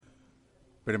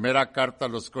Primera carta a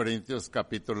los Corintios,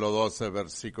 capítulo 12,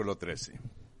 versículo 13.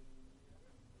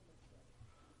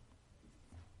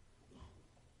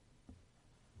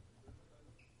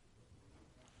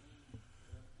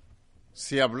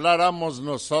 Si habláramos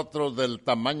nosotros del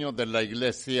tamaño de la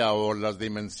iglesia o las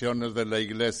dimensiones de la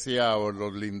iglesia o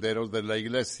los linderos de la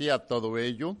iglesia, todo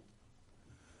ello,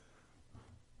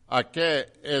 ¿a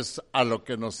qué es a lo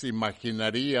que nos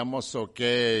imaginaríamos o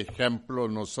qué ejemplo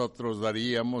nosotros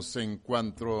daríamos en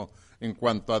cuanto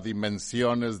a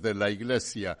dimensiones de la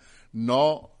iglesia?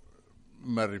 No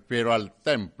me refiero al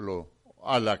templo,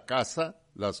 a la casa,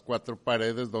 las cuatro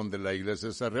paredes donde la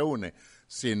iglesia se reúne,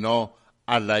 sino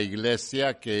a la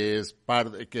iglesia que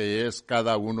es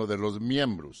cada uno de los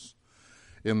miembros.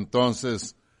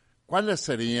 Entonces, ¿cuáles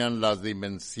serían las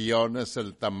dimensiones,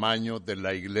 el tamaño de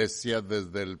la iglesia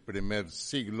desde el primer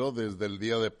siglo, desde el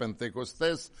día de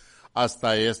Pentecostés,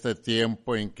 hasta este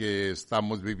tiempo en que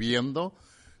estamos viviendo?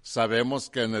 Sabemos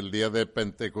que en el día de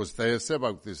Pentecostés se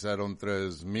bautizaron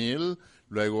 3,000,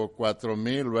 luego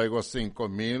 4,000, luego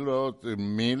 5,000,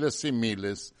 miles y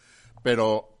miles,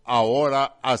 pero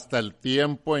ahora, hasta el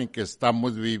tiempo en que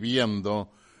estamos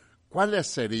viviendo, ¿cuáles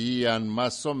serían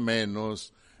más o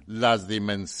menos las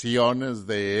dimensiones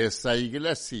de esa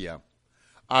iglesia?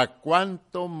 ¿A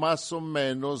cuánto más o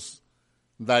menos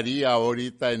daría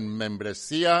ahorita en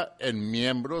membresía, en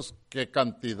miembros? ¿Qué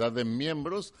cantidad de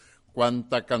miembros?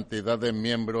 ¿Cuánta cantidad de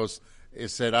miembros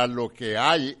será lo que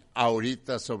hay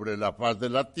ahorita sobre la faz de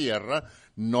la tierra?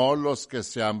 No los que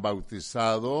se han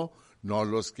bautizado, no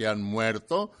los que han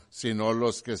muerto, sino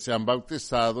los que se han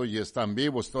bautizado y están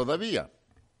vivos todavía.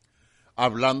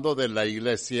 Hablando de la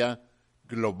iglesia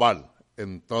global,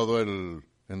 en todo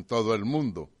el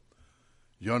mundo.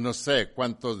 Yo no sé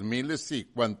cuántos miles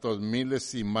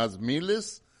y más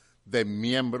miles de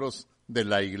miembros de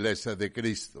la Iglesia de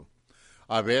Cristo.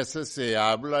 A veces se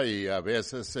habla y a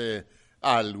veces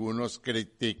algunos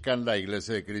critican la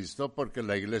Iglesia de Cristo porque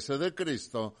la Iglesia de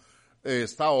Cristo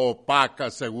está opaca,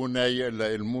 según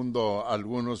el mundo.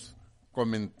 Algunos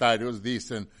comentarios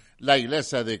dicen, la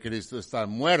Iglesia de Cristo está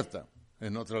muerta,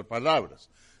 en otras palabras.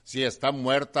 Si está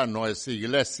muerta, no es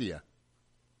iglesia.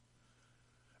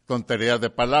 Tontería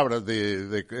de palabras,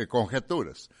 de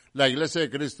conjeturas. La Iglesia de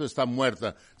Cristo está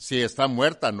muerta. Si está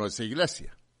muerta, no es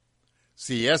iglesia.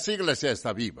 Si es iglesia,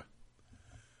 está viva.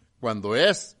 Cuando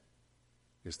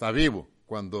está vivo.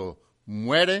 Cuando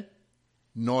muere,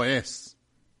 no es.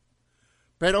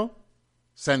 Pero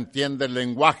se entiende el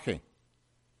lenguaje,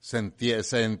 se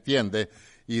entiende,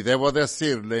 y debo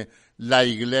decirle, la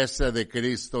Iglesia de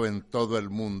Cristo en todo el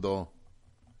mundo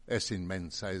es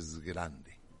inmensa, es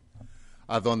grande.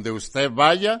 A donde usted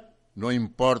vaya, no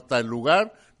importa el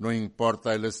lugar, no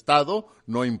importa el estado,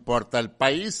 no importa el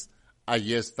país,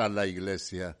 allí está la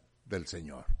Iglesia del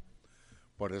Señor.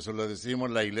 Por eso le decimos,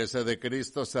 la Iglesia de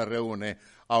Cristo se reúne,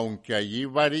 aunque allí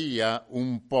varía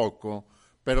un poco,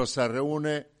 pero se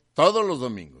reúne todos los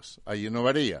domingos. Allí no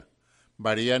varía.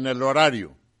 Varía en el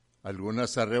horario. Algunas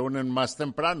se reúnen más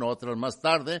temprano, otras más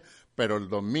tarde, pero el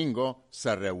domingo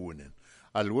se reúnen.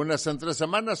 Algunas entre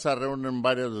semanas se reúnen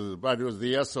varios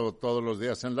días o todos los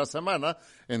días en la semana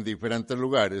en diferentes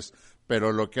lugares.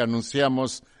 Pero lo que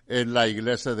anunciamos es la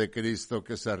Iglesia de Cristo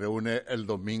que se reúne el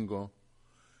domingo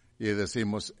y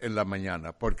decimos en la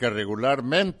mañana, porque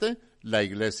regularmente la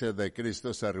Iglesia de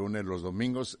Cristo se reúne los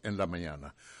domingos en la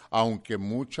mañana, aunque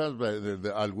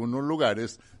algunos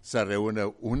lugares se reúne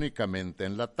únicamente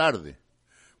en la tarde,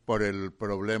 por el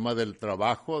problema del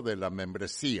trabajo de la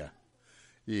membresía.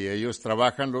 Y ellos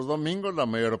trabajan los domingos la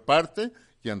mayor parte,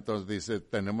 y entonces dice,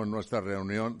 tenemos nuestra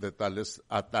reunión de tales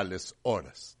a tales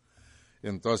horas.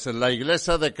 Entonces la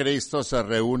Iglesia de Cristo se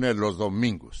reúne los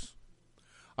domingos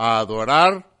a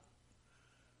adorar,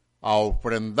 a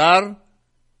ofrendar,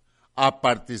 a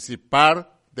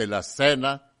participar de la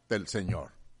cena del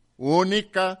Señor.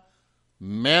 Únicamente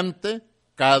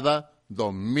cada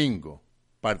domingo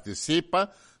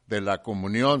participa de la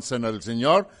comunión, cena del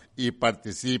Señor, y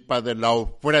participa de la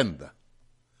ofrenda.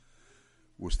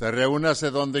 Usted reúnase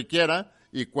donde quiera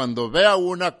y cuando vea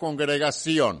una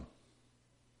congregación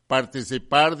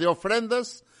participar de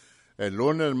ofrendas, el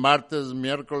lunes, martes,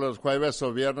 miércoles, jueves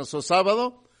o viernes o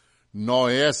sábado, no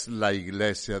es la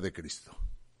Iglesia de Cristo.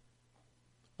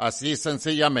 Así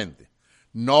sencillamente,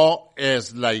 no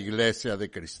es la Iglesia de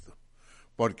Cristo.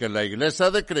 Porque la Iglesia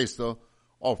de Cristo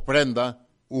ofrenda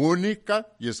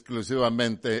única y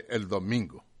exclusivamente el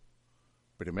domingo.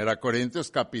 1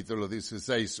 Corintios capítulo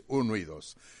 16, 1 y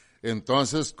 2.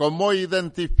 Entonces, ¿cómo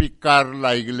identificar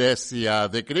la Iglesia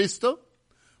de Cristo?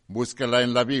 Búsquela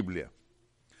en la Biblia.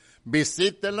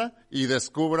 Visítela y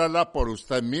descúbrala por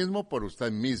usted mismo, por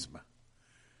usted misma.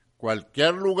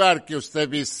 cualquier lugar que usted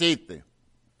visite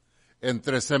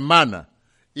entre semana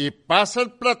y pasa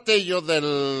el platillo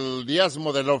del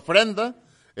diezmo de la ofrenda,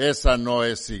 esa no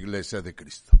es Iglesia de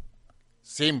Cristo.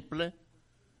 Simple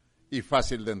y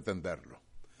fácil de entenderlo.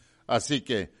 Así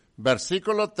que,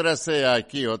 versículo 13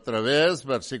 aquí otra vez,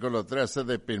 versículo 13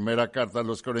 de primera carta a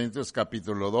los Corintios,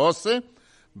 capítulo 12,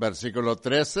 versículo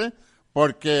 13,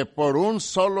 porque por un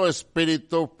solo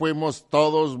espíritu fuimos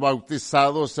todos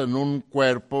bautizados en un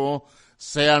cuerpo,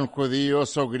 sean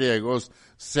judíos o griegos,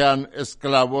 sean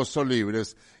esclavos o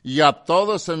libres, y a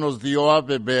todos se nos dio a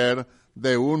beber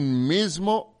de un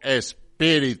mismo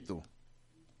espíritu.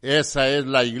 Esa es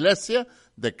la Iglesia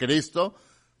de Cristo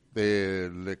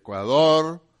del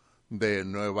Ecuador, de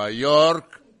Nueva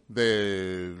York,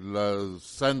 del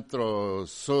centro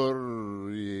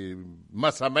sur y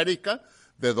más América,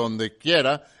 de donde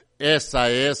quiera.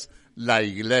 Esa es la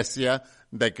Iglesia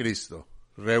de Cristo.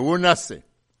 Reúnase.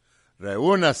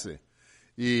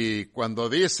 Y cuando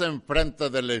dice enfrente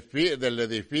del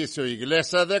edificio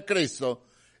Iglesia de Cristo,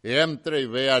 entre y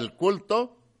vea el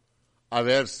culto a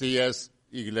ver si es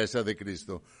Iglesia de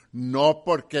Cristo. No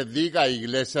porque diga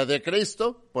Iglesia de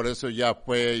Cristo, por eso ya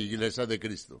fue Iglesia de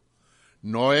Cristo.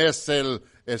 No es el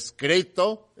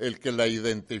escrito el que la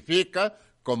identifica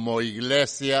como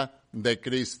Iglesia de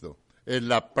Cristo. Es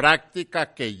la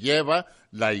práctica que lleva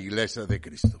la Iglesia de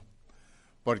Cristo.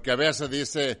 Porque a veces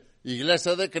dice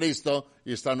Iglesia de Cristo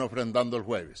y están ofrendando el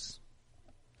jueves.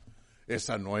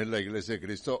 Esa no es la Iglesia de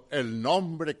Cristo. El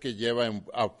nombre que lleva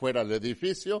afuera del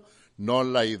edificio no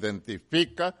la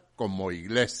identifica como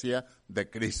Iglesia de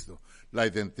Cristo. La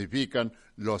identifican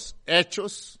los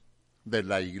hechos de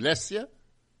la Iglesia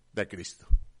de Cristo.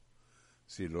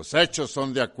 Si los hechos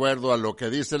son de acuerdo a lo que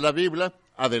dice la Biblia,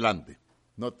 adelante.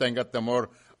 No tenga temor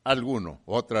alguno.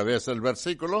 Otra vez el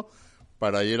versículo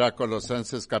para ir a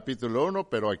Colosenses capítulo 1,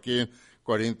 pero aquí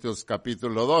Corintios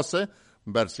capítulo 12,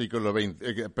 versículo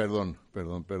 20,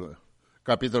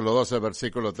 capítulo 12,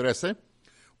 versículo 13.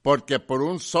 Porque por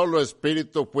un solo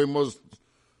espíritu fuimos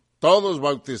todos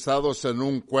bautizados en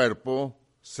un cuerpo,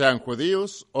 sean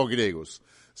judíos o griegos,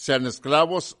 sean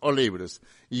esclavos o libres,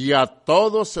 y a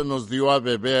todos se nos dio a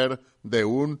beber de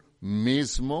un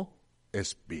mismo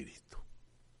espíritu.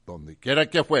 Donde quiera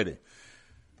que fuere,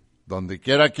 donde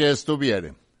quiera que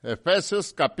estuviere.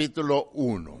 Efesios capítulo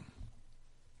 1.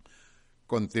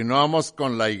 Continuamos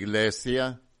con la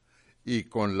iglesia y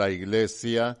con la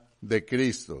Iglesia de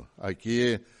Cristo.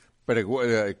 Aquí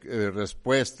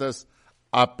respuestas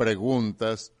a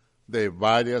preguntas de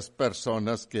varias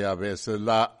personas que a veces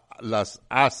las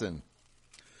hacen.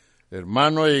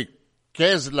 Hermano, ¿y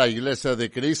qué es la Iglesia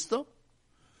de Cristo?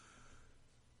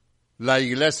 La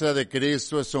Iglesia de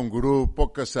Cristo es un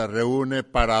grupo que se reúne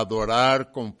para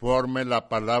adorar conforme la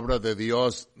palabra de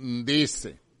Dios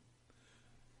dice.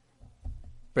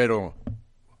 Pero,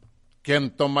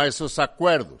 ¿quién toma esos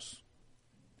acuerdos?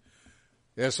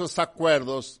 Esos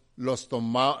acuerdos los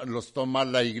toma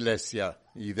la Iglesia.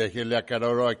 Y déjele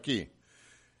aclarar aquí.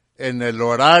 En el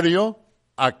horario,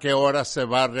 ¿a qué hora se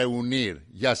va a reunir?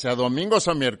 Ya sea domingos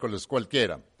o miércoles,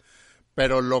 cualquiera.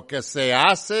 Pero lo que se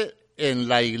hace en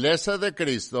la Iglesia de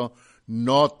Cristo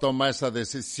no toma esa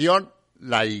decisión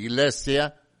la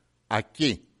Iglesia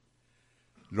aquí.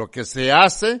 Lo que se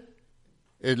hace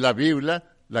es la Biblia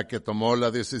la que tomó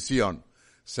la decisión.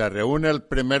 Se reúne el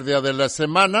primer día de la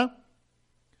semana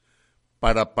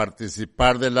para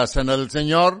participar de la Cena del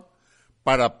Señor,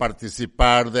 para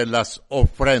participar de las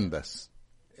ofrendas.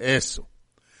 Eso.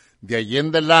 De allí en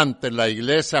adelante la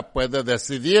Iglesia puede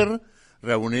decidir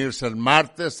reunirse el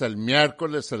martes, el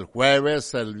miércoles, el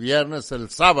jueves, el viernes, el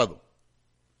sábado.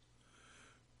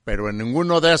 Pero en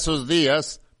ninguno de esos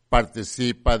días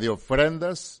participa de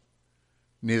ofrendas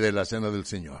ni de la Cena del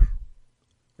Señor.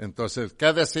 Entonces,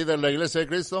 ¿qué decide la Iglesia de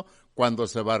Cristo? Cuándo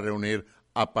se va a reunir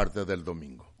aparte del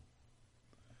domingo.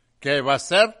 ¿Qué va a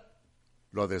hacer?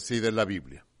 Lo decide la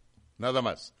Biblia. Nada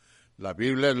más. La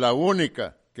Biblia es la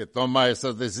única que toma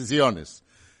esas decisiones.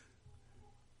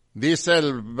 Dice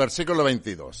el versículo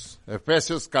 22,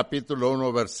 Efesios capítulo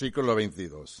 1, versículo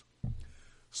 22.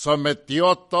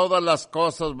 Sometió todas las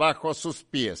cosas bajo sus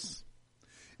pies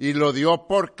y lo dio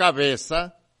por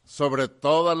cabeza sobre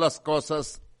todas las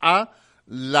cosas a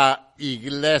la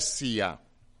Iglesia.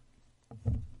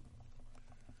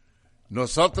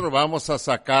 Nosotros vamos a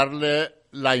sacarle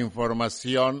la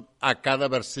información a cada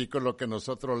versículo que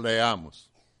nosotros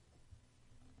leamos.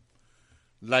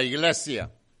 La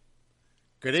Iglesia.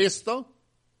 Cristo,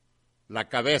 la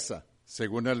cabeza,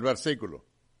 según el versículo.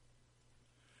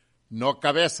 No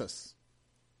cabezas.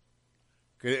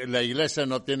 La Iglesia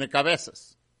no tiene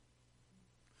cabezas.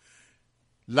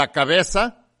 La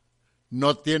cabeza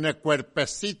no tiene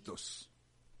cuerpecitos.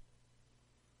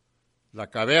 La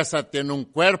cabeza tiene un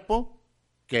cuerpo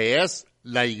que es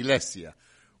la iglesia.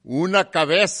 Una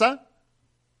cabeza,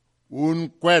 un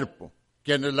cuerpo.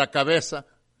 ¿Quién es la cabeza?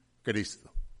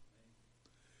 Cristo.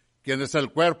 ¿Quién es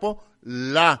el cuerpo?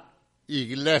 La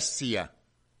iglesia.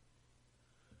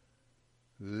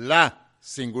 La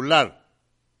singular.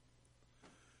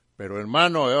 Pero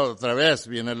hermano, otra vez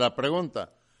viene la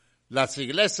pregunta. ¿Las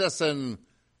iglesias en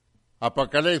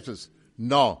Apocalipsis?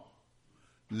 No.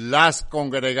 Las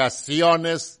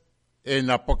congregaciones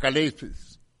en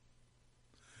Apocalipsis.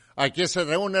 Aquí se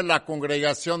reúne la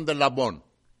congregación de Labón.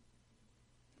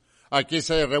 Aquí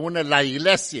se reúne la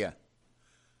iglesia.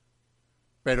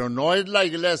 Pero no es la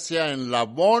iglesia en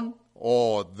Labón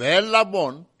o de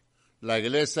Labón. La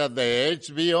iglesia de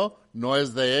HBO no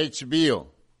es de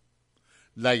HBO.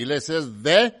 La iglesia es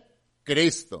de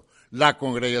Cristo. La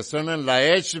congregación en la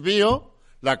HBO,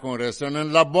 la congregación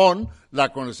en Labón,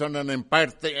 la congregación en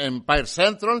Empire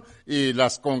Central y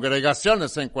las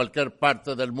congregaciones en cualquier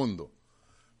parte del mundo.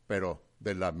 Pero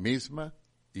de la misma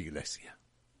iglesia.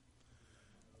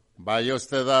 Vaya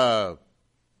usted a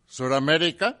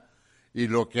Sudamérica y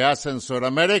lo que hace en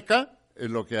Sudamérica es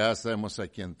lo que hacemos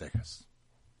aquí en Texas.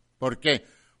 ¿Por qué?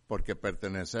 Porque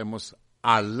pertenecemos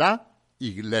a la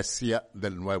iglesia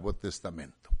del Nuevo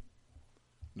Testamento.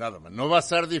 Nada más, no va a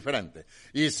ser diferente.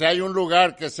 Y si hay un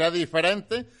lugar que sea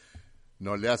diferente,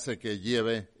 no le hace que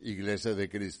lleve Iglesia de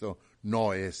Cristo,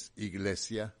 no es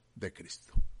Iglesia de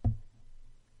Cristo.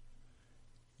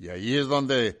 Y ahí es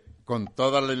donde, con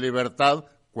toda la libertad,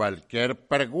 cualquier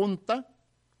pregunta,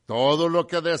 todo lo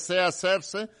que desea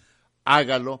hacerse,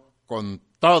 hágalo con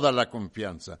toda la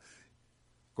confianza.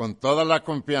 Con toda la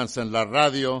confianza en la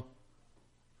radio,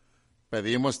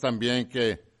 pedimos también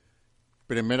que,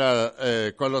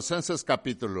 Colosenses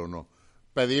capítulo 1,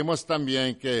 pedimos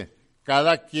también que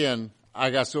cada quien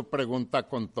haga su pregunta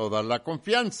con toda la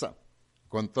confianza,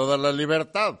 con toda la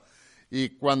libertad.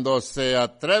 Y cuando se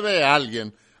atreve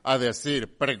alguien a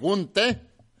decir, pregunte,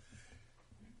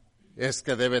 es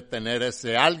que debe tener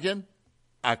ese alguien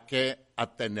a qué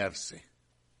atenerse.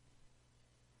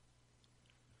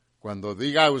 Cuando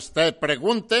diga usted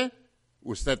pregunte,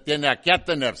 usted tiene a qué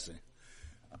atenerse.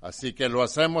 Así que lo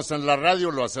hacemos en la radio,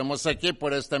 lo hacemos aquí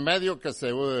por este medio que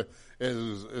se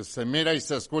mira y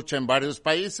se escucha en varios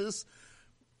países.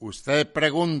 Usted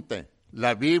pregunte,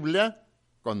 la Biblia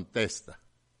contesta.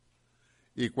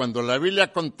 Y cuando la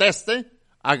Biblia conteste,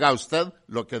 haga usted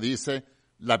lo que dice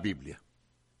la Biblia.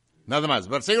 Nada más,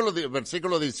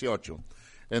 versículo 18,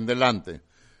 en delante.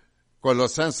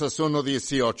 Colosenses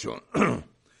 1:18.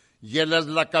 Y Él es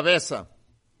la cabeza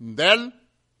del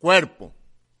cuerpo.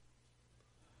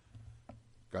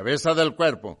 Cabeza del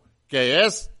cuerpo, que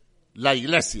es la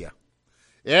iglesia.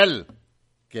 Él,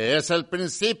 que es el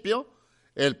principio,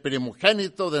 el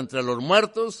primogénito de entre los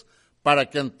muertos, para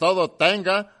que en todo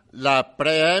tenga la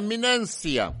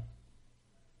preeminencia.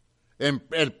 En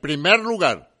el primer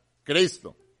lugar,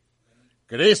 Cristo.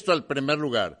 Cristo el primer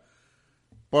lugar.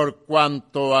 Por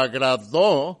cuanto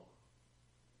agradó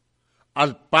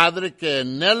al Padre que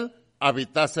en Él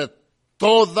habitase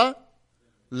toda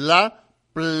la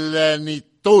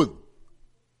plenitud.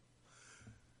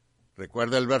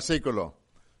 Recuerda el versículo.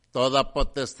 Toda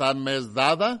potestad me es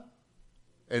dada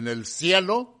en el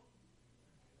cielo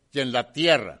y en la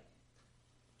tierra.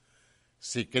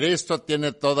 Si Cristo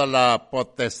tiene toda la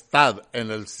potestad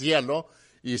en el cielo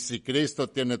y si Cristo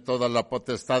tiene toda la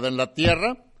potestad en la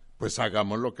tierra, pues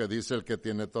hagamos lo que dice el que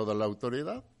tiene toda la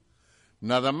autoridad.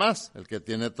 Nada más, el que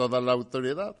tiene toda la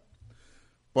autoridad.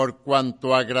 Por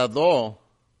cuanto agradó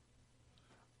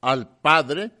al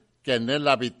Padre que en Él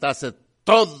habitase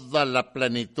toda la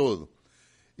plenitud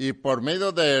y por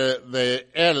medio de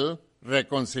Él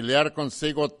reconciliar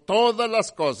consigo todas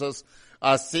las cosas,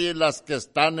 así las que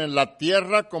están en la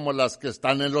tierra como las que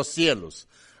están en los cielos,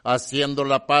 haciendo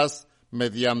la paz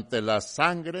mediante la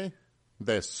sangre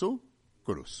de su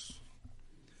cruz.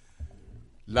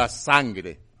 La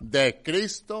sangre de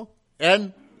Cristo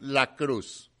en la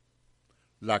cruz.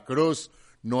 La cruz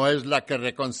no es la que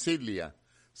reconcilia,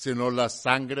 sino la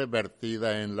sangre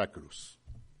vertida en la cruz.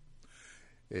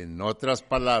 En otras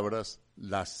palabras,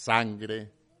 la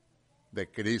sangre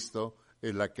de Cristo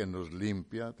es la que nos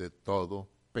limpia de todo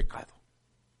pecado.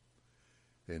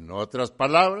 En otras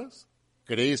palabras,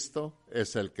 Cristo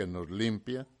es el que nos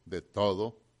limpia de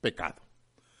todo pecado.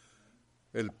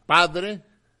 El Padre,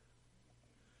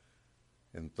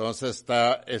 entonces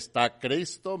está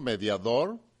Cristo,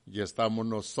 mediador, y estamos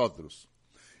nosotros.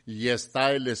 Y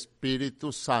está el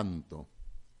Espíritu Santo,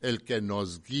 el que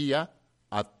nos guía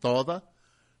a toda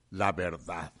la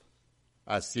verdad.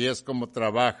 Así es como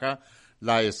trabaja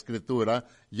la Escritura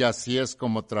y así es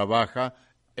como trabaja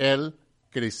el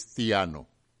cristiano.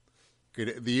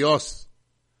 Dios,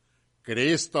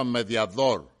 Cristo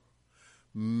mediador,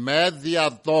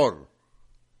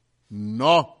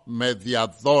 no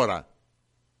mediadora.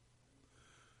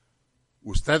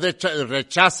 ¿Usted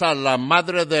rechaza a la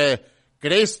madre de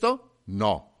Cristo?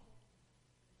 No.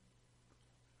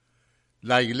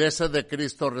 La Iglesia de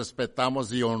Cristo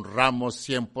respetamos y honramos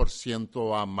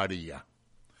 100% a María.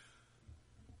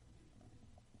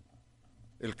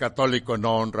 El católico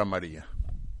no honra a María.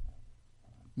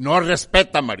 No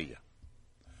respeta a María.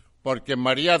 Porque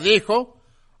María dijo,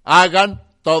 hagan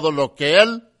todo lo que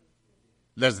Él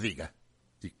les diga.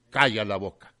 Y calla la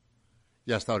boca.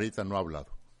 Y hasta ahorita no ha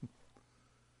hablado.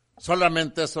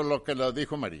 Solamente eso es lo que le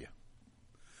dijo María.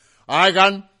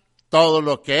 Hagan todo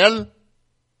lo que Él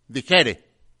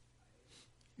dijere.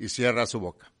 Y cierra su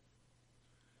boca.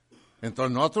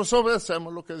 Entonces nosotros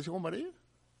obedecemos lo que dijo María.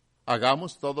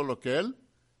 Hagamos todo lo que Él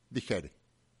dijere.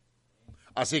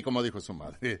 Así como dijo su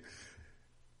madre.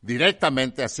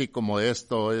 Directamente así como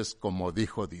esto es como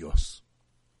dijo Dios.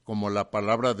 Como la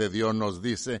palabra de Dios nos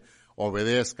dice,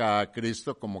 obedezca a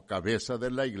Cristo como cabeza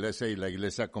de la iglesia y la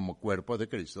iglesia como cuerpo de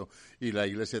Cristo. Y la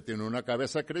iglesia tiene una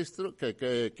cabeza Cristo,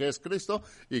 que es Cristo,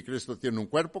 y Cristo tiene un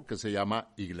cuerpo que se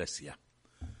llama iglesia.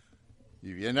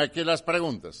 Y vienen aquí las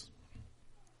preguntas.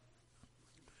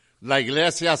 ¿La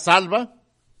iglesia salva?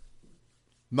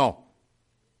 No.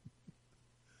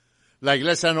 La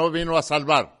iglesia no vino a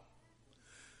salvar.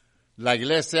 La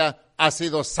iglesia ha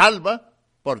sido salva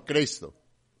por Cristo.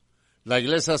 ¿La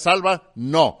iglesia salva?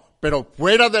 No. Pero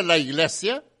fuera de la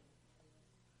iglesia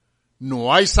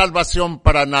no hay salvación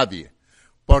para nadie.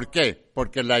 ¿Por qué?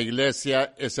 Porque la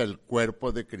iglesia es el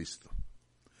cuerpo de Cristo.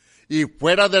 Y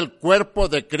fuera del cuerpo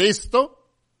de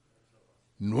Cristo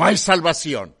no hay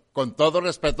salvación. Con todo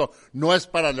respeto, no es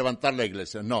para levantar la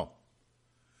iglesia, no.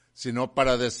 Sino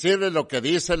para decirle lo que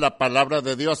dice la palabra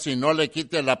de Dios y no le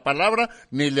quite la palabra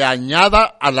ni le añada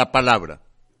a la palabra.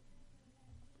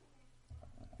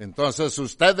 Entonces,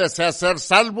 usted desea ser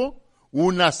salvo,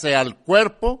 únase al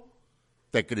cuerpo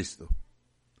de Cristo.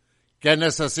 ¿Qué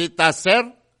necesita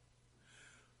hacer?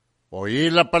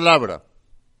 Oír la palabra,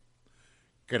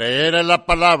 creer en la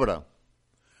palabra,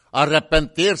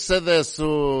 arrepentirse de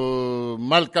su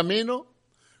mal camino,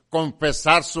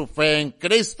 confesar su fe en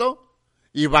Cristo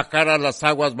y bajar a las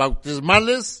aguas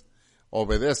bautismales,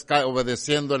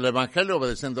 obedeciendo el Evangelio,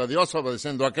 obedeciendo a Dios,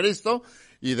 obedeciendo a Cristo,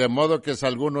 y de modo que si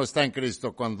alguno está en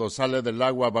Cristo cuando sale del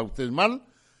agua bautismal,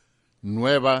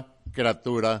 nueva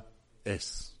criatura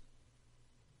es.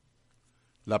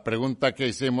 La pregunta que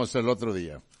hicimos el otro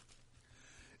día,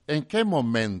 ¿en qué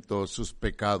momento sus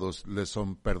pecados le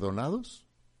son perdonados?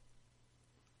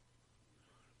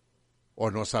 ¿O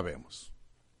no sabemos?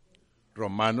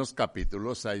 Romanos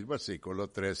capítulo 6, versículo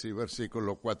 3 y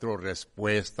versículo 4,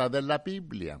 respuesta de la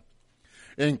Biblia.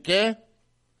 ¿En qué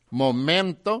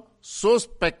momento sus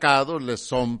pecados les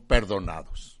son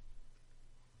perdonados?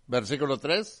 Versículo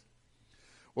 3.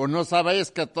 ¿O no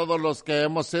sabéis que todos los que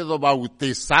hemos sido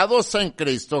bautizados en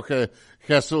Cristo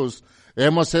Jesús,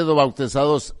 hemos sido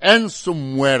bautizados en su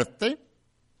muerte?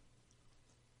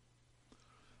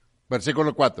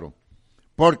 Versículo 4.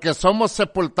 Porque somos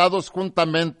sepultados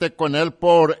juntamente con Él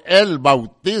por el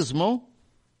bautismo,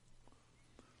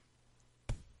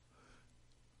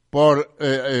 por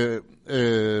el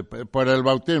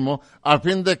bautismo, a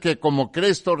fin de que como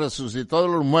Cristo resucitó de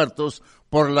los muertos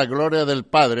por la gloria del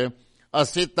Padre,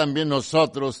 así también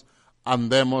nosotros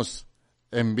andemos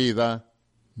en vida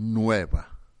nueva.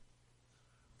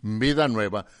 Vida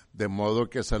nueva, de modo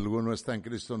que si alguno está en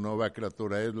Cristo, nueva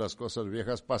criatura es, las cosas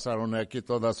viejas pasaron, aquí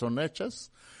todas son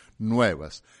hechas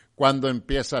nuevas. ¿Cuándo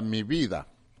empieza mi vida?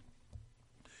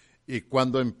 ¿Y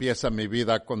cuándo empieza mi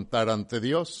vida a contar ante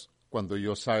Dios? Cuando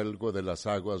yo salgo de las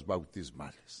aguas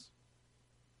bautismales.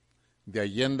 De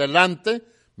ahí en adelante,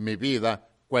 mi vida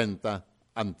cuenta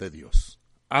ante Dios.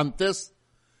 Antes,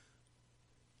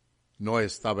 no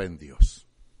estaba en Dios.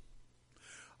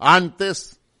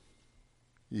 Antes,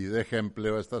 y deje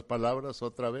empleo estas palabras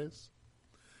otra vez.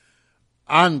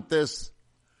 Antes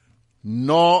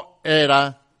no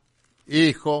era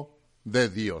hijo de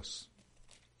Dios.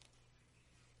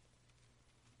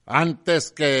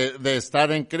 Antes que de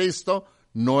estar en Cristo,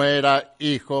 no era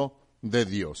hijo de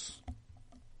Dios.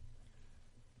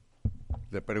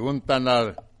 Le preguntan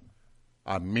a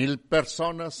 1,000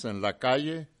 personas en la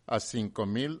calle, a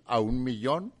 5,000, a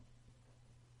 1,000,000.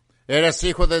 ¿Eres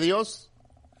hijo de Dios?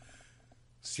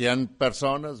 100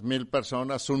 personas, 1,000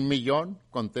 personas, 1,000,000,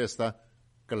 contesta,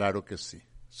 claro que sí,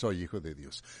 soy hijo de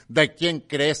Dios. ¿De quién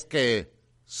crees que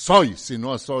soy si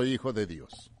no soy hijo de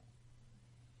Dios?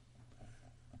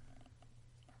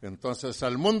 Entonces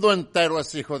el mundo entero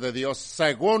es hijo de Dios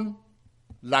según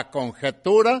la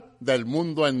conjetura del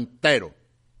mundo entero.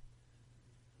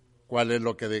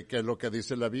 ¿Qué es lo que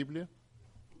dice la Biblia?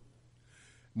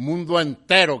 Mundo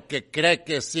entero que cree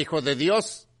que es hijo de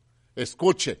Dios,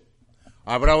 escuche,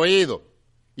 habrá oído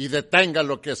y detenga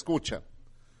lo que escucha.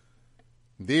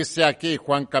 Dice aquí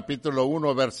Juan capítulo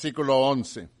 1, versículo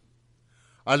 11.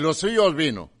 A los suyos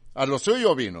vino,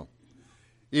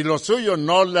 y los suyos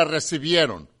no le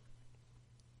recibieron.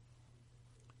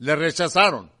 Le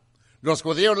rechazaron. Los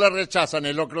judíos le rechazan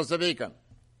y lo crucifican.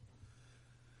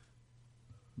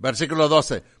 Versículo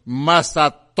 12. Mas a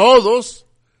todos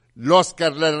los que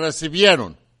le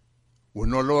recibieron,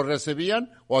 uno lo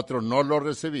recibían, otro no lo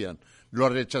recibían. Lo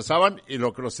rechazaban y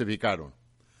lo crucificaron.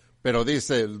 Pero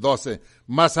dice el 12,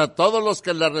 mas a todos los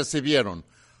que le recibieron,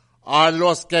 a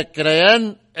los que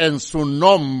creen en su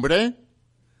nombre,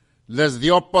 les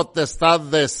dio potestad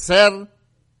de ser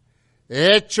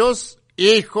hechos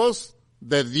hijos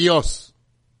de Dios.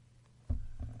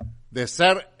 De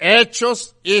ser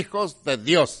hechos hijos de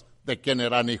Dios, de quien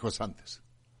eran hijos antes.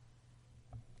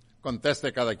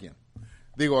 Conteste cada quien.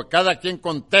 Digo, cada quien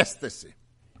contéstese.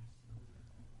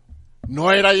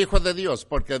 No era hijo de Dios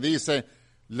porque dice,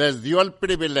 les dio el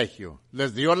privilegio,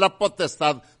 les dio la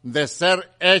potestad de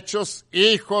ser hechos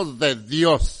hijos de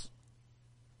Dios.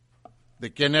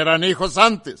 De quien eran hijos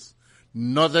antes,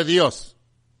 no de Dios.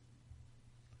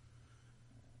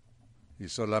 Y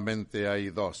solamente hay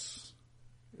dos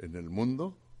en el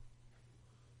mundo,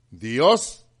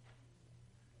 Dios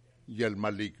y el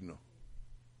maligno.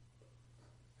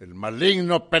 El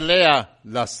maligno pelea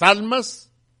las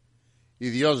almas y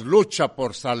Dios lucha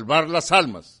por salvar las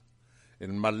almas.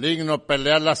 El maligno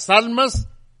pelea las almas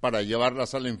para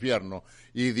llevarlas al infierno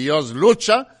y Dios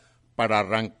lucha para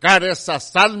arrancar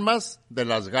esas almas de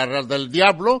las garras del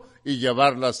diablo y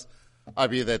llevarlas a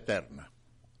vida eterna.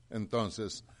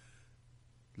 Entonces,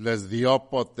 les dio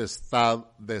potestad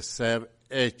de ser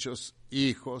hechos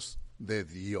hijos de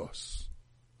Dios,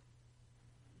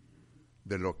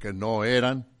 de lo que no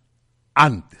eran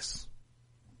antes.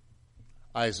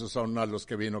 A esos son a los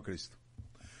que vino Cristo.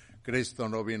 Cristo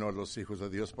no vino a los hijos de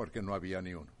Dios porque no había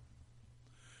ni uno.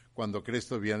 Cuando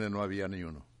Cristo viene no había ni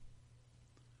uno.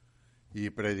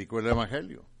 Y predicó el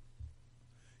Evangelio.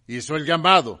 Hizo el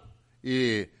llamado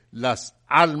y las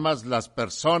almas, las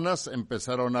personas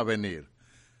empezaron a venir.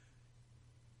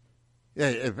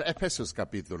 Efesios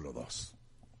capítulo 2,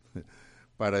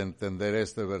 para entender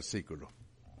este versículo.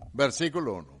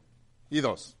 Versículo 1 y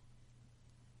 2.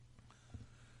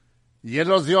 Y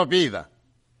Él os dio vida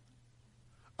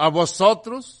a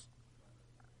vosotros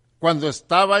cuando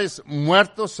estabais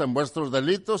muertos en vuestros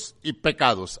delitos y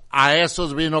pecados. A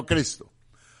esos vino Cristo.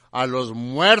 A los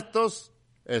muertos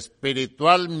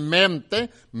espiritualmente,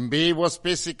 vivos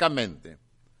físicamente.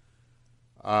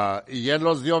 Y Él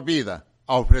os dio vida.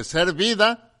 A ofrecer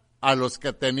vida a los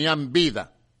que tenían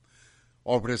vida.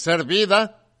 Ofrecer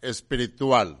vida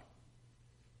espiritual.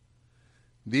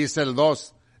 Dice el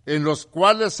 2, en los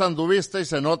cuales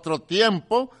anduvisteis en otro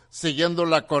tiempo, siguiendo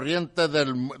la corriente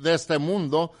de este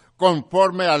mundo,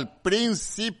 conforme al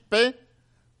príncipe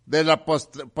de la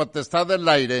potestad del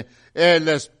aire, el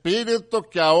espíritu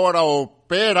que ahora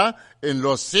opera en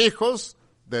los hijos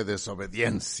de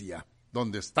desobediencia.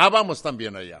 Donde estábamos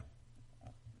también allá.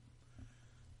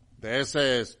 De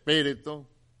ese espíritu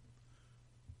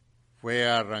fue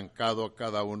arrancado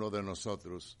cada uno de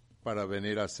nosotros para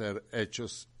venir a ser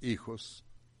hechos hijos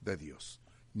de Dios.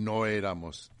 No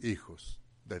éramos hijos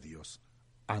de Dios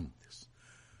antes.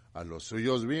 A los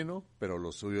suyos vino, pero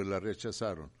los suyos le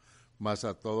rechazaron. Mas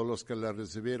a todos los que le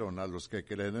recibieron, a los que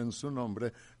creen en su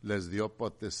nombre, les dio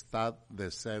potestad de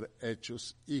ser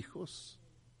hechos hijos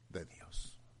de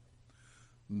Dios.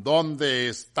 ¿Dónde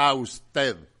está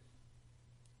usted?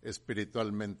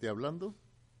 Espiritualmente hablando,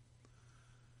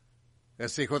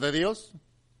 ¿es hijo de Dios?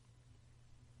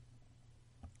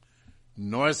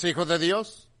 ¿No es hijo de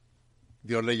Dios?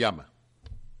 Dios le llama.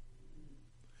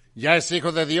 ¿Ya es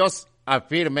hijo de Dios?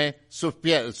 Afirme su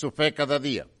fe cada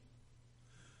día.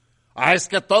 Es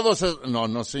que todos...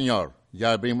 No, señor,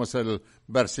 ya vimos el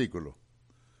versículo.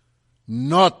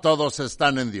 No todos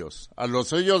están en Dios. A los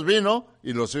suyos vino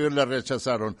y los suyos le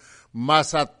rechazaron.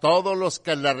 Mas a todos los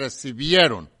que le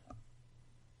recibieron,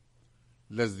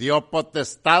 les dio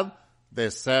potestad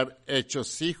de ser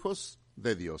hechos hijos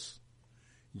de Dios.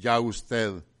 ¿Ya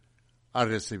usted ha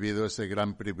recibido ese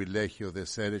gran privilegio de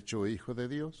ser hecho hijo de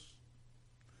Dios?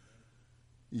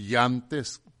 Y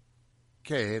antes,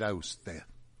 ¿qué era usted?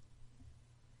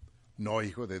 No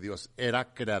hijo de Dios,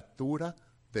 era criatura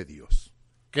de Dios.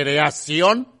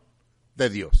 Creación de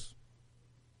Dios.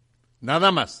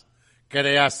 Nada más.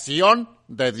 Creación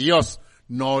de Dios,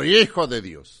 no hijo de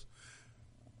Dios.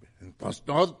 Entonces,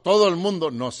 todo el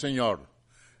mundo, no, Señor.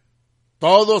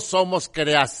 Todos somos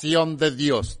creación de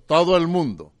Dios, todo el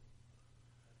mundo.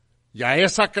 Y a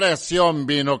esa creación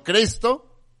vino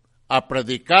Cristo a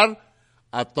predicar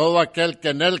a todo aquel que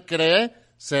en Él cree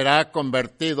será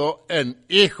convertido en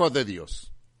hijo de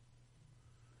Dios.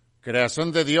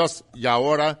 Creación de Dios y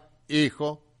ahora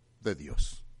hijo de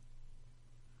Dios.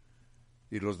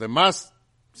 Y los demás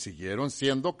siguieron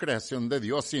siendo creación de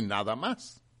Dios y nada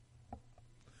más.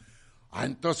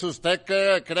 Entonces usted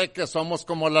cree que somos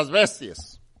como las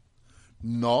bestias.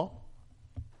 No.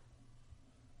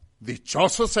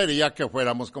 Dichoso sería que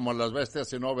fuéramos como las bestias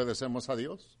si no obedecemos a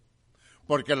Dios.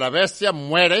 Porque la bestia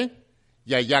muere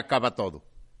y allá acaba todo.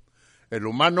 El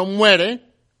humano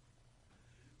muere,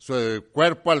 su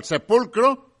cuerpo al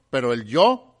sepulcro, pero el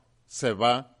yo se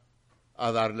va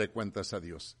a darle cuentas a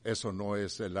Dios. Eso no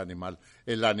es el animal.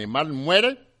 El animal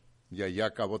muere y allá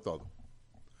acabó todo.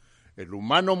 El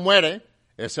humano muere,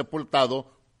 es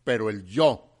sepultado, pero el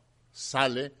yo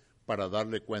sale para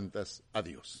darle cuentas a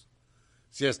Dios.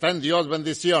 Si está en Dios,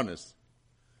 bendiciones.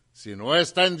 Si no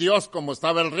está en Dios, como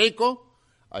estaba el rico,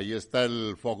 ahí está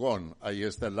el fogón, ahí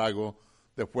está el lago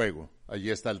de fuego, ahí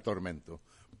está el tormento.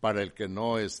 Para el que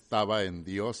no estaba en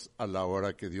Dios a la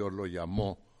hora que Dios lo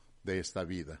llamó de esta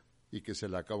vida y que se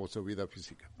le acabó su vida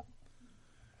física.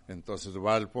 Entonces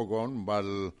va al fogón, va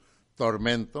al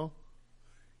tormento.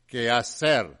 ¿Qué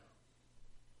hacer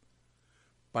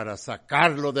para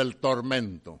sacarlo del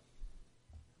tormento?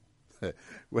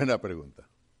 Buena pregunta.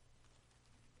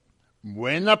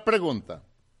 Buena pregunta.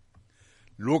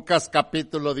 Lucas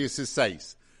capítulo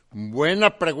 16.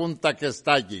 Buena pregunta que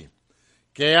está allí.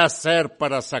 ¿Qué hacer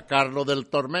para sacarlo del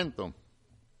tormento?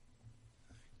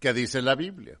 ¿Qué dice la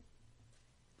Biblia?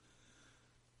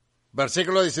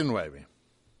 Versículo 19.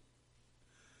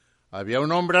 Había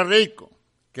un hombre rico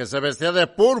que se vestía de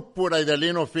púrpura y de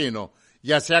lino fino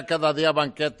y hacía cada día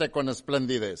banquete con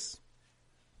esplendidez.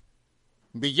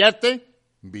 Billete,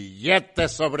 billete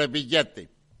sobre billete.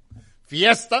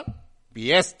 Fiesta,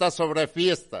 fiesta sobre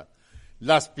fiesta.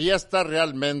 Las fiestas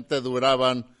realmente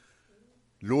duraban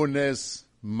lunes,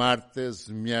 martes,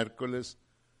 miércoles,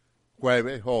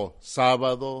 jueves o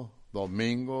sábado,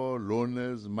 domingo,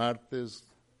 lunes, martes,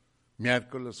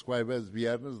 miércoles, jueves,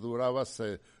 viernes, duraba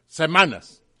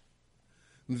semanas.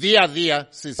 Día a día,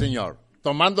 sí señor,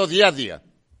 tomando día a día.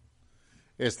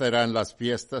 Estas eran las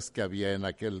fiestas que había en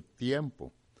aquel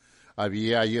tiempo.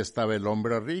 Ahí estaba el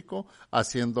hombre rico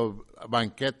haciendo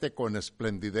banquete con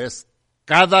esplendidez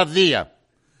cada día.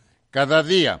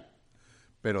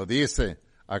 Pero dice,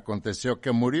 aconteció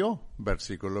que murió,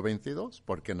 versículo 22,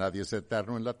 porque nadie es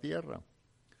eterno en la tierra.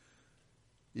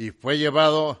 Y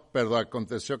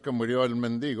aconteció que murió el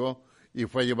mendigo y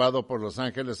fue llevado por los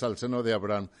ángeles al seno de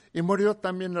Abraham. Y murió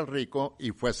también el rico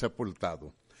y fue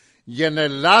sepultado. Y en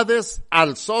el Hades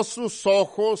alzó sus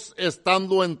ojos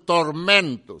estando en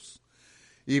tormentos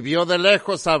y vio de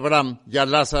lejos a Abraham y a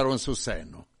Lázaro en su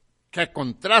seno. ¡Qué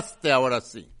contraste ahora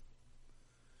sí!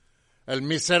 El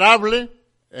miserable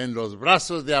en los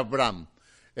brazos de Abraham,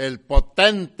 el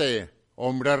potente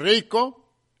hombre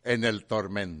rico en el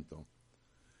tormento.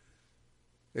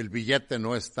 El billete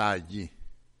no está allí,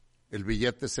 el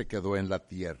billete se quedó en la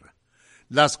tierra.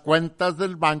 Las cuentas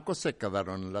del banco se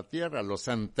quedaron en la tierra, los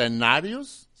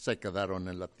centenarios se quedaron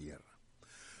en la tierra.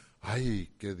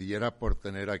 Ay, que diera por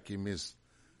tener aquí mis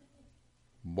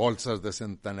bolsas de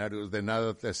centenarios, de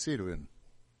nada te sirven.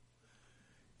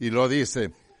 Y lo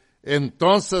dice,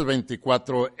 entonces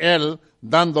 24, él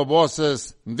dando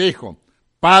voces dijo,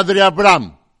 Padre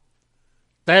Abraham,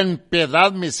 ten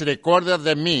piedad, misericordia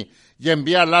de mí, y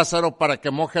envía a Lázaro para que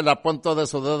moje la punta de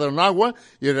su dedo en agua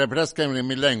y refresque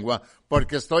mi lengua,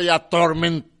 porque estoy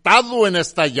atormentado en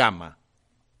esta llama.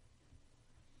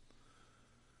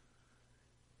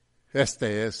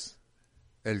 Este es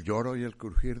el lloro y el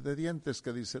crujir de dientes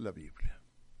que dice la Biblia.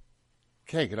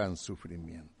 ¡Qué gran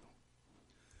sufrimiento!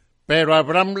 Pero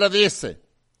Abraham le dice,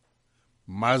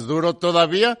 ¿más duro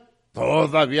todavía?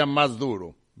 Todavía más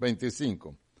duro.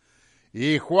 25.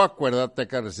 Hijo, acuérdate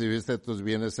que recibiste tus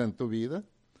bienes en tu vida,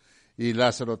 y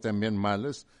Lázaro también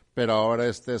males, pero ahora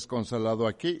estés consolado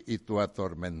aquí y tú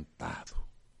atormentado.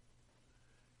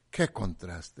 ¡Qué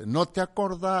contraste! No te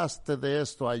acordaste de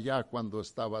esto allá cuando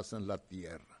estabas en la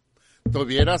tierra. Te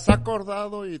hubieras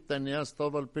acordado y tenías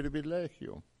todo el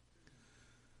privilegio.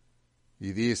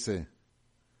 Y dice,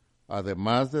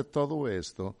 además de todo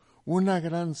esto, una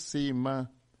gran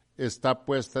cima está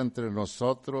puesta entre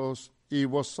nosotros y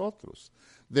vosotros.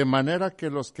 de manera que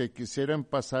los que quisieran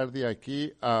pasar de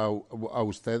aquí a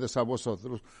ustedes, a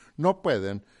vosotros, no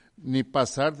pueden ni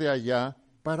pasar de allá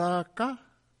para acá.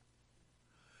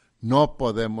 No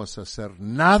podemos hacer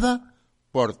nada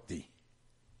por ti.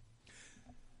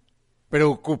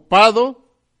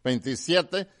 Preocupado,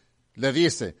 27, le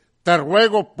dice, te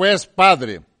ruego pues,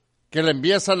 Padre, que le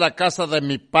envíes a la casa de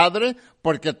mi padre,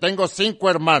 porque tengo 5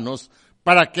 hermanos,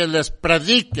 para que les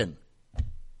prediquen,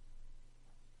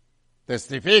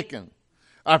 testifiquen,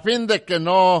 a fin de que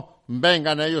no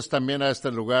vengan ellos también a este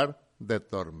lugar de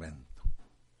tormento.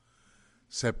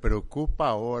 Se preocupa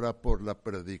ahora por la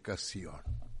predicación.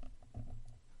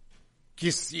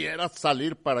 Quisiera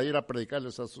salir para ir a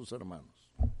predicarles a sus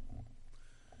hermanos.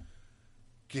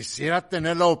 Quisiera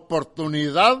tener la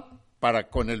oportunidad para,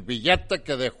 con el billete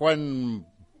que dejó en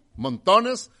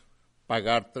montones,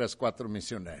 pagar 3, 4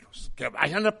 misioneros. Que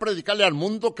vayan a predicarle al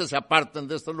mundo, que se aparten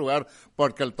de este lugar,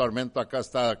 porque el tormento acá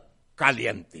está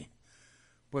caliente.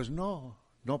 Pues no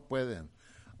pueden.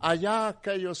 Allá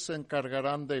aquellos se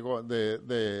encargarán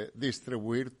de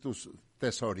distribuir tus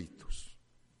tesoritos.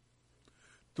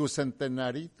 Tus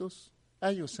centenaritos,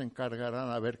 ellos se encargarán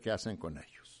a ver qué hacen con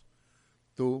ellos.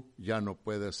 Tú ya no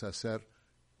puedes hacer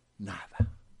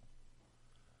nada.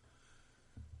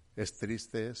 ¿Es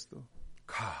triste esto?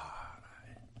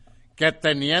 Caray. Que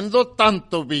teniendo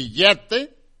tanto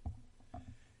billete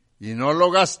y no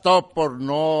lo gastó por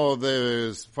no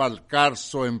desfalcar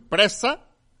su empresa,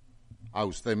 a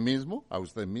usted mismo, a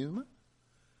usted misma.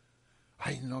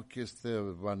 Ay, no, que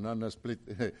banana split,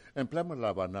 empleamos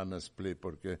la banana split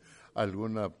porque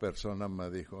alguna persona me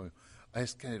dijo,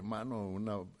 es que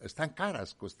hermano, están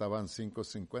caras, costaban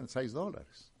 $5.50,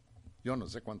 $6. Yo no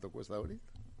sé cuánto cuesta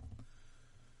ahorita.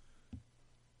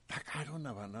 Está cara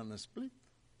una banana split.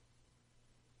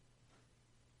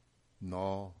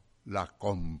 No la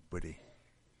compre.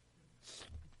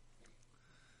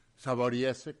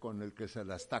 Saboreese con el que se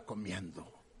la está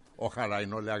comiendo. Ojalá y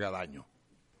no le haga daño.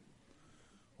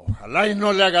 Ojalá y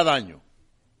no le haga daño.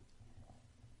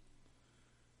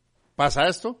 ¿Pasa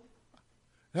esto?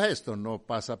 Esto no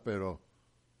pasa, pero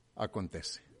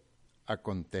acontece.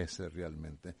 Acontece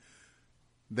realmente.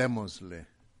 Démosle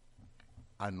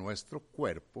a nuestro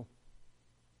cuerpo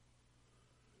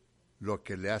lo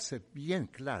que le hace bien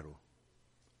claro,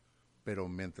 pero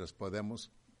mientras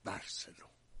podemos dárselo.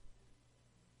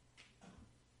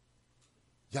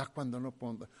 Ya cuando no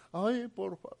ponga, ay,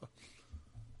 por favor,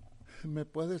 ¿me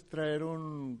puedes traer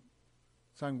un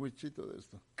sándwichito de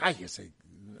esto? Cállese,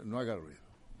 no haga ruido.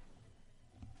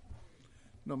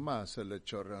 Nomás se le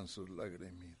chorrean sus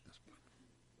lagrimitas.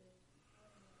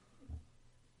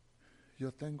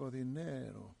 Yo tengo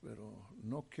dinero, pero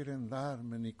no quieren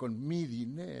darme ni con mi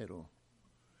dinero.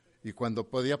 Y cuando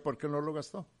podía, ¿por qué no lo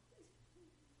gastó?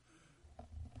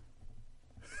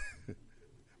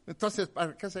 Entonces,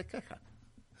 ¿para qué se queja?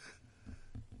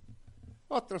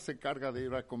 Otro se encarga de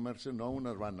ir a comerse no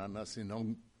unas bananas, sino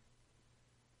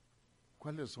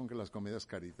 ¿cuáles son las comidas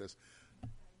caritas?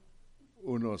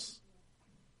 Unos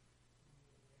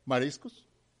mariscos.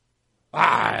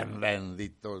 ¡Ah,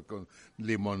 bendito! Con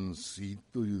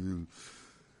limoncito y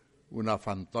una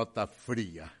fantota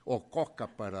fría. O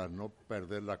coca para no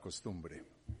perder la costumbre.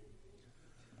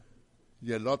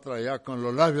 Y el otro allá con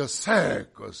los labios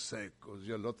secos.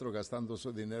 Y el otro gastando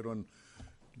su dinero en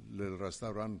el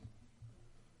restaurante.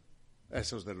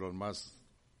 Esos de los más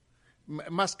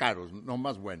caros, no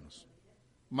más buenos.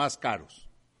 Más caros.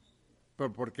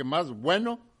 Pero porque más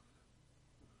bueno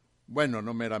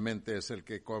no meramente es el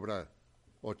que cobra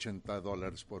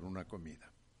 $80 por una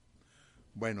comida.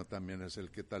 Bueno, también es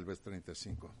el que tal vez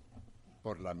 35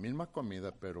 por la misma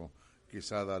comida, pero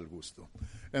quizá da el gusto.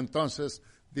 Entonces,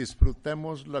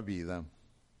 disfrutemos la vida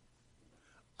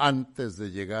antes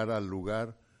de llegar al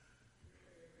lugar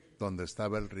donde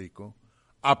estaba el rico.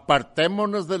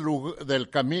 Apartémonos del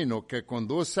camino que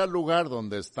conduce al lugar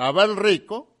donde estaba el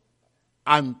rico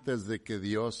antes de que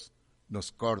Dios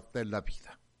nos corte la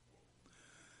vida.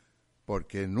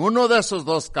 Porque en uno de esos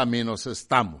dos caminos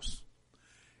estamos,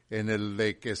 en el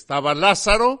de que estaba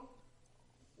Lázaro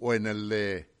o en el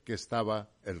de que estaba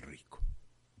el rico.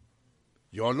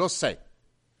 Yo lo sé,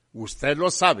 usted lo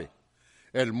sabe,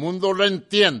 el mundo lo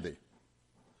entiende,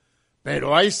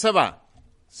 pero ahí se va.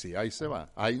 Sí, ahí se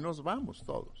va, ahí nos vamos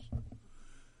todos.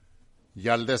 Y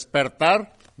al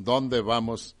despertar, ¿dónde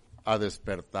vamos a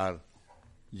despertar?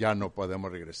 Ya no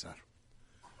podemos regresar.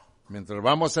 Mientras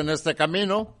vamos en este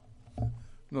camino,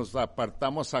 nos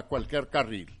apartamos a cualquier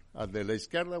carril, al de la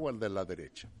izquierda o al de la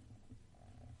derecha.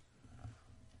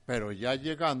 Pero ya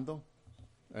llegando,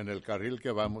 en el carril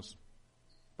que vamos,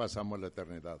 pasamos la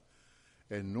eternidad.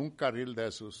 En un carril de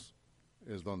esos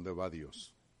es donde va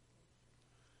Dios.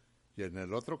 Y en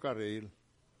el otro carril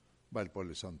va el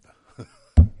polizonta.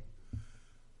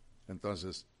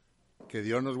 Entonces, que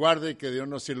Dios nos guarde y que Dios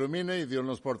nos ilumine y Dios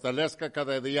nos fortalezca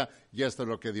cada día, y esto es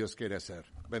lo que Dios quiere hacer.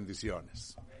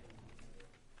 Bendiciones.